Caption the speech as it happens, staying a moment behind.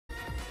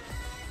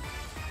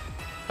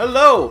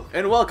Hello,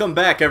 and welcome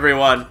back,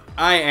 everyone.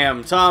 I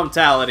am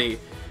Tomtality,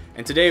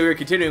 and today we are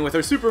continuing with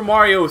our Super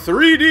Mario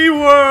 3D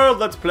World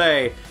Let's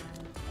Play.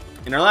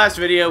 In our last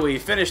video, we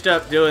finished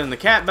up doing the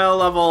cat bell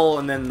level,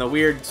 and then the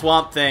weird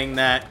swamp thing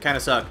that kind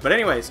of sucked. But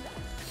anyways,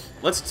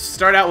 let's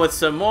start out with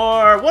some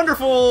more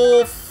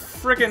wonderful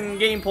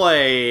frickin'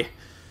 gameplay.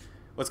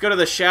 Let's go to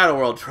the Shadow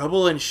World.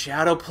 Trouble in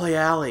Shadow Play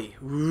Alley.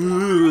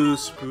 Ooh,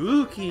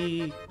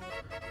 spooky.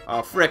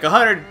 Oh, frick,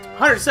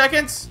 100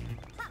 seconds?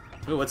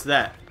 Ooh, what's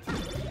that?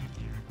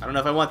 I don't know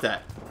if I want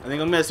that. I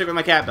think I'm gonna stick with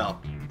my cat bell.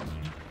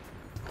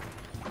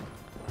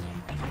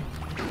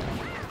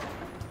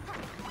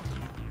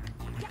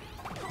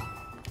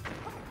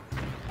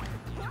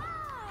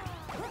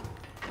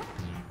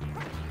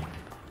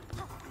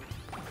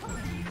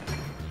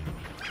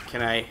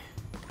 Can I...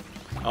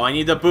 Oh, I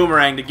need the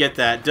boomerang to get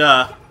that.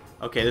 Duh.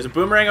 Okay, there's a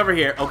boomerang over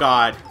here. Oh,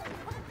 God.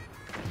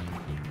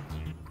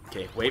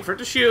 Okay, wait for it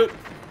to shoot.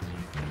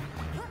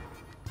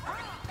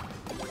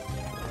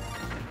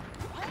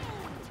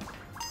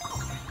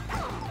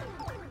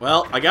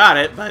 Well, I got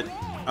it, but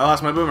I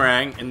lost my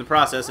boomerang in the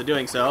process of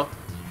doing so.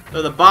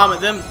 Throw the bomb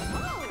at them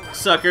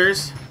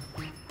suckers.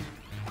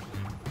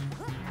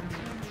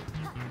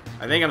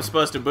 I think I'm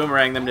supposed to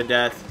boomerang them to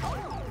death.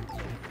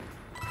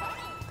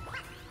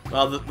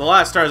 Well, the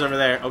last star's over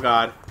there. Oh,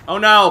 God. Oh,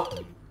 no!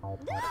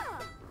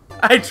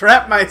 I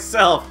trapped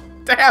myself.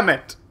 Damn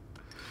it!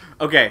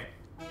 Okay.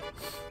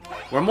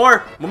 We're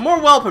more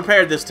well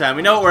prepared this time.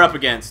 We know what we're up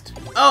against.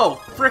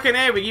 Oh, frickin'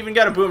 A, we even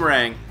got a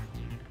boomerang.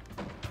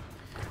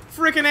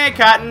 Frickin' A,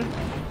 Cotton.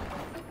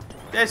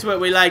 That's what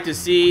we like to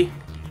see.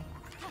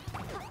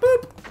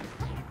 Boop.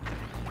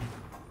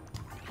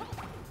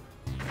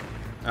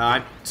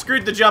 I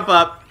screwed the jump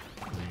up.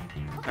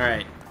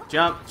 Alright.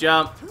 Jump,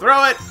 jump.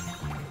 Throw it!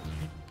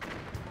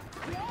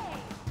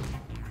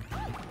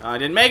 Oh, I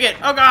didn't make it.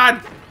 Oh,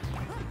 God!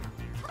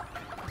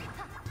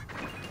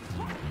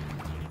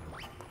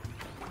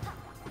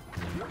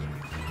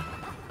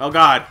 Oh,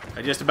 God.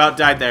 I just about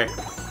died there.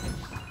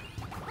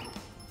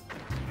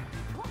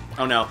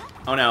 Oh, no.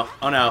 Oh, no.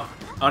 Oh, no.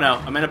 Oh, no.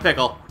 I'm in a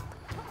pickle.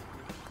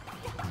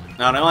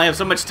 No, I only have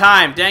so much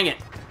time. Dang it.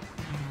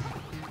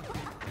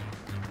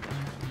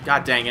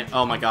 God dang it.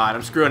 Oh, my God.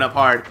 I'm screwing up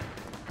hard.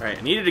 Alright,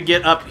 I needed to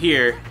get up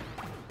here.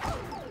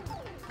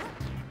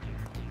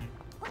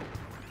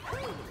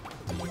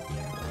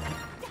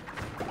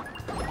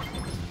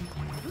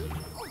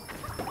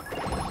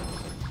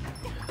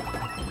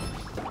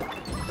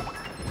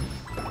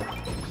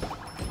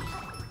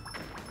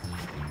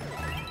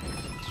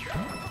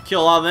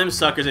 Kill all them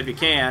suckers if you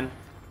can.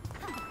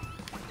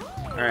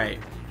 Alright.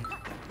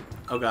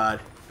 Oh,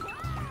 God.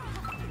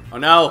 Oh,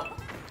 no.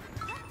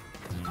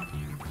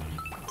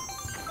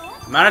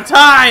 I'm out of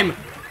time!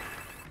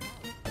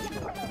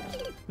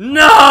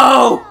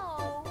 No!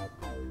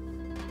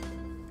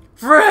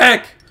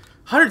 Frick!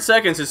 100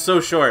 seconds is so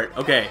short.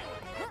 Okay.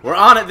 We're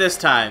on it this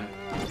time.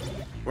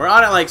 We're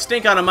on it like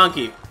stink on a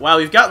monkey. Wow,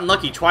 we've gotten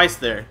lucky twice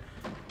there.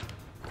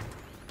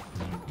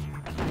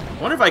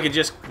 I wonder if I could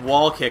just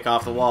wall kick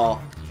off the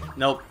wall.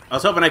 Nope. I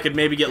was hoping I could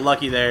maybe get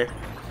lucky there.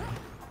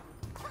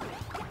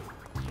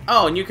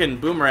 Oh, and you can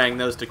boomerang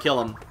those to kill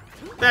them.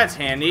 That's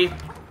handy.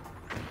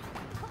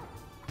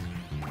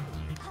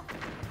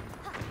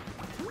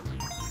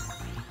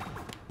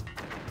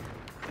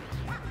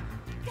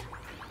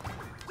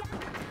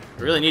 I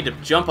really need to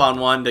jump on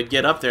one to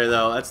get up there,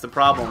 though. That's the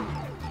problem.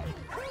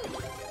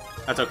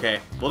 That's okay.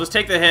 We'll just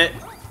take the hit,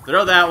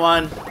 throw that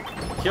one,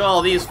 kill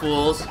all these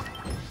fools.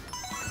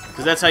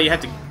 Because that's how you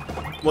have to...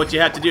 What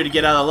you have to do to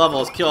get out of the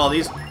level is kill all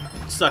these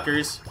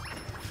suckers.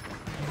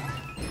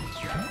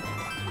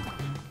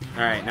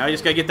 Alright, now we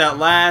just gotta get that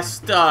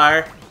last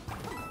star.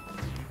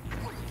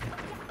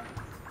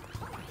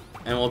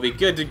 And we'll be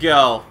good to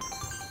go.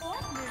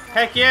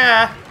 Heck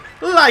yeah!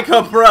 Like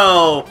a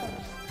pro!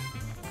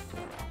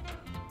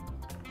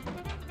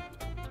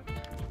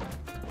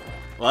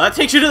 Well, that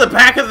takes you to the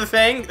back of the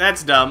thing?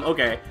 That's dumb.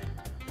 Okay.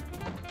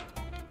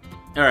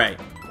 Alright.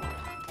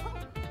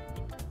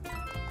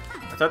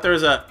 I thought there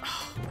was a...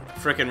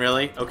 Frickin'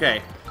 really? Okay.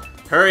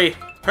 Hurry!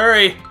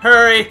 Hurry!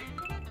 Hurry!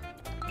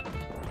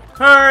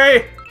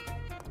 Hurry!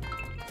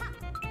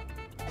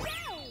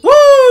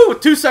 Woo!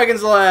 2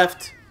 seconds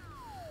left!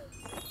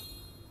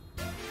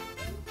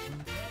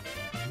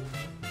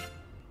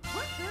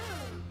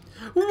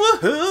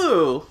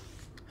 Woohoo!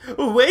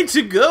 Way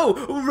to go,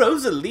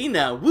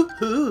 Rosalina!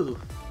 Woohoo!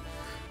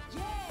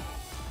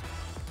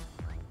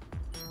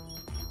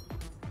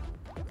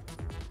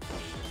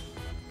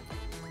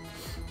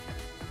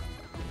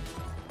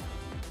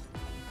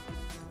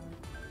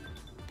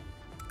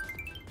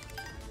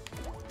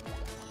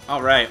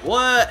 Alright,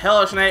 what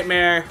hellish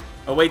nightmare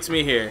awaits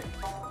me here?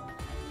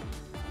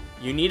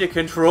 You need a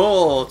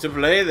control to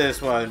play this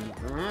one.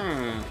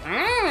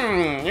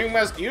 You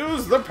must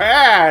use the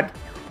pad!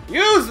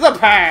 Use the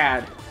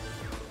pad!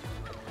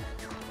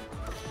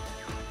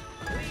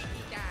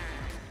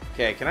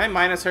 Okay, can I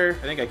minus her?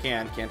 I think I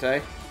can, can't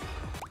I?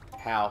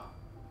 How?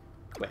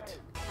 Quit.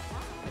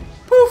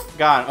 Poof!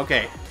 Gone.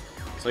 Okay.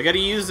 So I gotta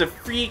use the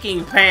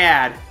freaking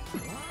pad.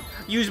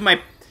 Use my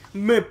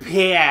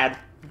pad.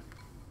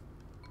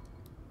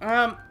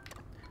 I'm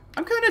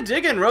kind of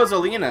digging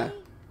Rosalina.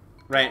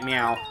 Right,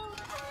 meow.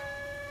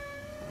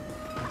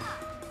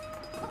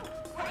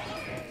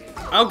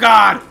 Oh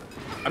god!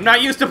 I'm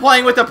not used to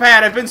playing with the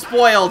pad, I've been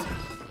spoiled!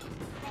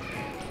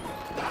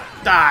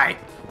 Die!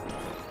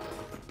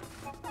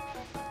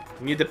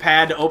 You need the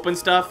pad to open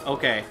stuff?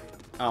 Okay.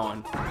 Oh,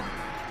 and...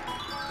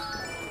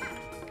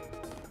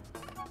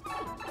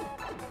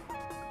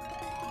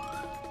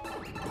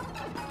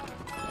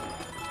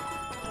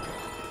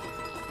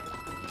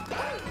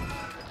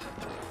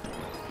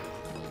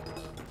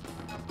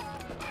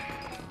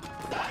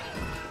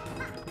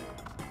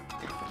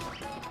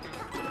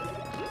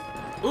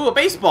 Ooh, a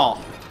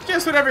baseball!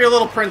 Just whatever your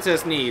little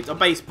princess needs, a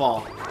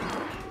baseball.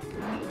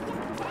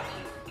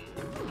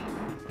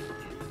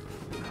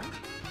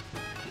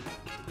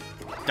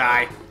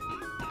 Die.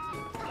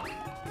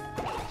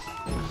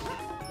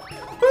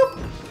 Boop!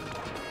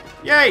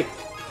 Yay!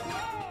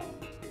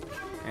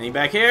 Any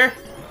back here?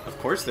 Of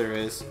course there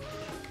is.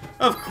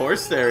 Of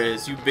course there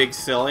is, you big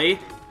silly.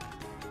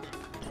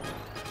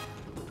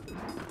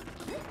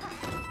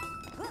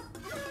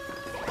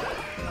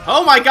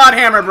 Oh my god,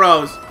 Hammer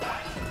Bros!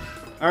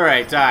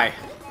 Alright, die.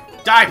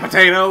 Die,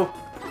 potato!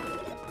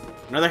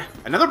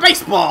 Another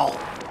baseball!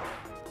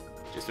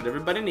 Just what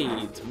everybody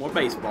needs. More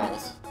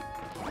baseballs.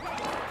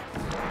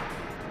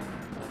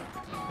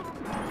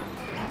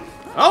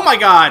 Oh my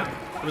god!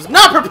 I was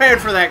not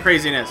prepared for that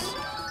craziness!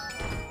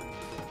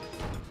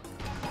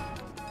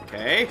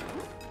 Okay.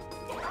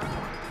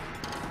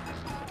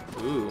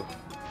 Ooh.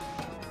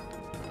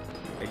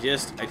 I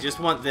just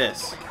want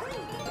this.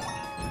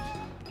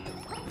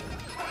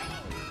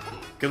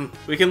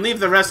 We can leave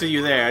the rest of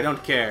you there. I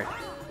don't care.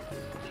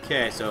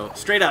 Okay, so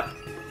straight up.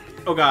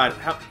 Oh god,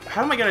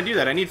 how am I gonna do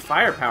that? I need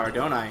firepower,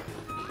 don't I?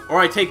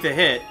 Or I take the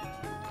hit.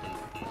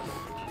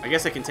 I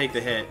guess I can take the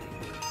hit.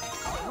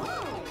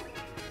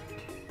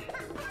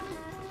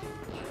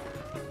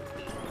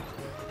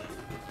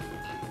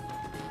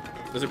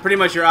 Those are pretty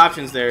much your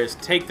options there, is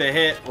take the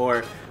hit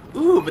or...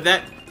 Ooh, but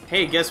that...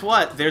 Hey, guess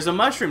what? There's a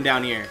mushroom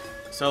down here.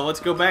 So let's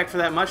go back for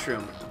that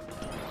mushroom.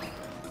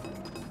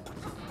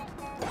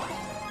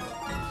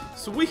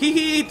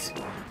 Sweet!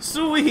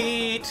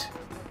 Sweet!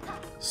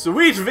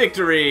 Sweet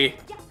victory!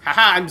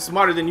 Haha, I'm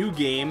smarter than you,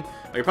 game.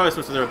 Oh, you're probably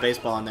supposed to throw a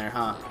baseball in there,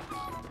 huh?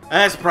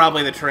 That's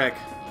probably the trick.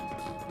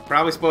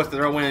 Probably supposed to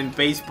throw in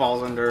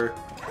baseballs under...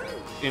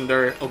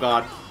 Oh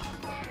god.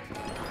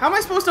 How am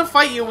I supposed to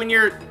fight you when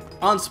you're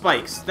on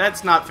spikes?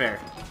 That's not fair.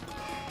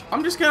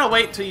 I'm just gonna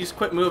wait till you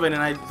quit moving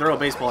and I throw a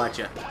baseball at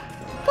you.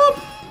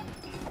 Boop!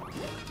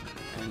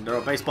 And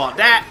throw a baseball at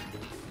that.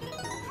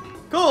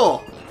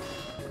 Cool!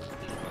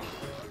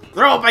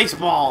 Throw a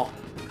baseball!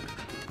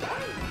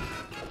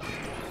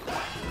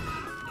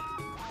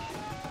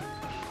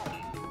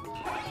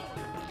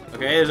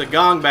 Okay, there's a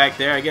gong back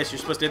there. I guess you're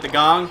supposed to hit the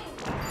gong.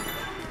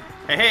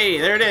 Hey,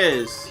 hey, there it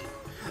is!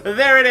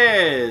 There it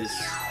is!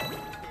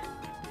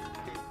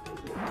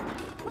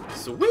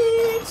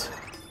 Sweet!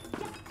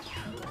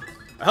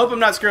 I hope I'm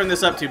not screwing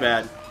this up too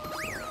bad.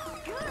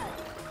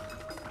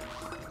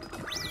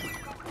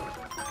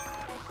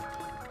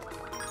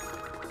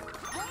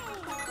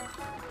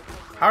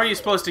 How are you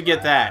supposed to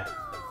get that?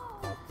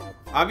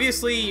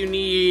 Obviously, you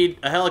need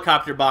a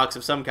helicopter box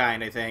of some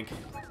kind, I think.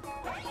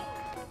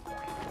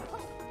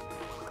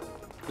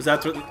 Is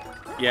that what...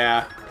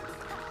 Yeah.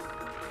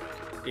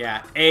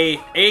 Yeah.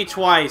 A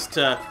twice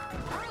to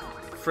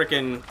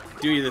frickin'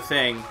 do you the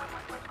thing.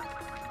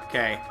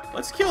 Okay.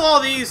 Let's kill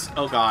all these...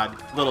 Oh god.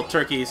 Little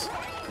turkeys.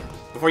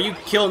 Before you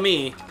kill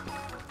me.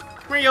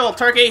 Come here, you little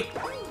turkey!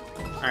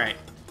 Alright.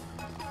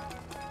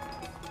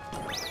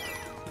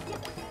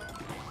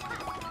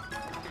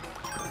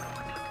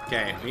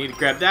 Okay, we need to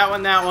grab that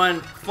one,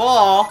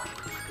 fall,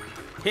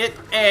 hit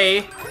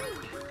A.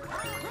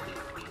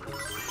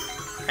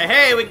 Hey,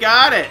 hey, we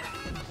got it!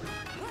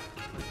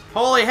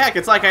 Holy heck,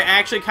 it's like I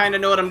actually kind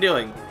of know what I'm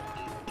doing.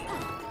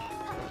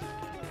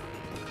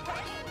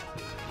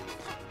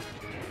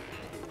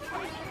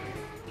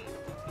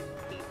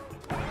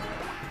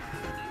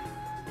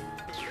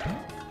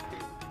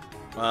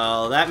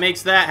 Well, that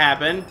makes that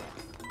happen.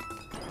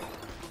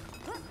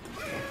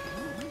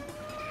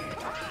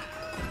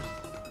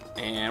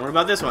 And what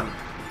about this one?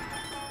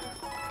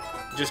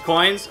 Just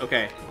coins?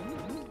 Okay.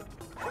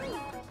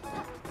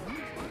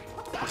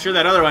 I'm sure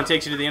that other one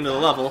takes you to the end of the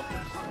level.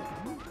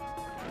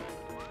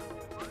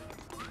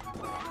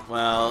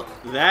 Well,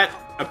 that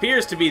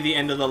appears to be the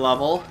end of the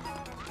level.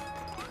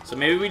 So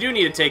maybe we do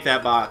need to take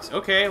that box.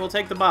 Okay, we'll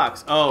take the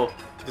box. Oh,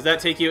 does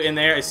that take you in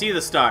there? I see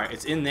the star.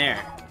 It's in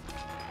there.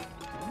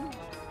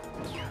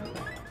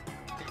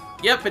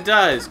 Yep, it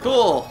does.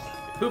 Cool.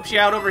 It poops you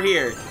out over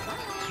here.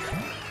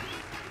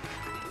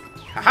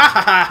 Ha ha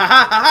ha ha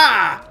ha ha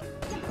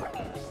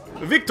ha!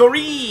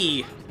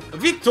 Victory!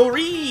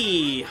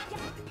 Victory!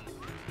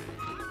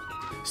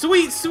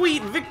 Sweet,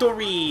 sweet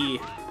victory!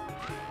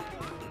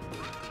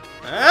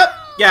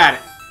 Got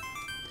it.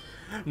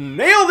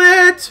 Nailed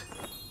it!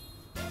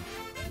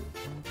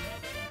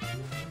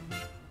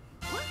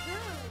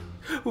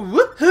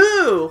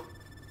 Woohoo!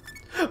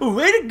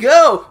 Way to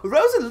go,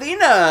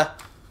 Rosalina!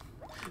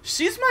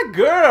 She's my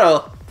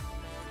girl!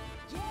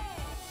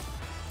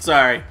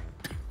 Sorry.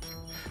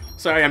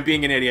 Sorry, I'm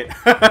being an idiot.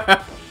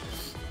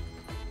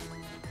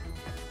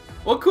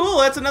 Well, cool,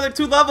 that's another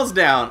 2 levels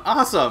down.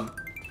 Awesome.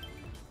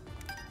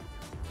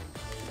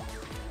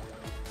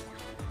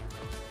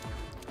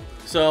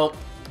 So,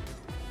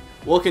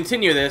 we'll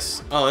continue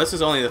this. Oh, this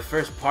is only the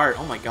first part.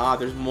 Oh my god,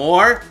 there's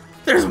more?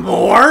 There's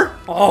more?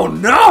 Oh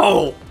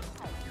no!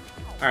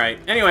 Alright,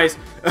 anyways.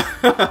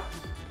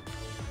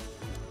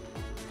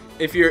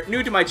 If you're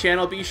new to my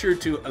channel, be sure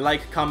to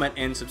like, comment,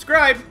 and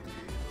subscribe.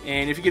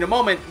 And if you get a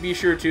moment, be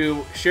sure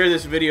to share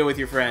this video with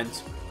your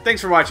friends.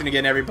 Thanks for watching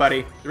again,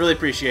 everybody. I really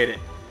appreciate it.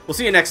 We'll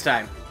see you next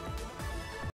time.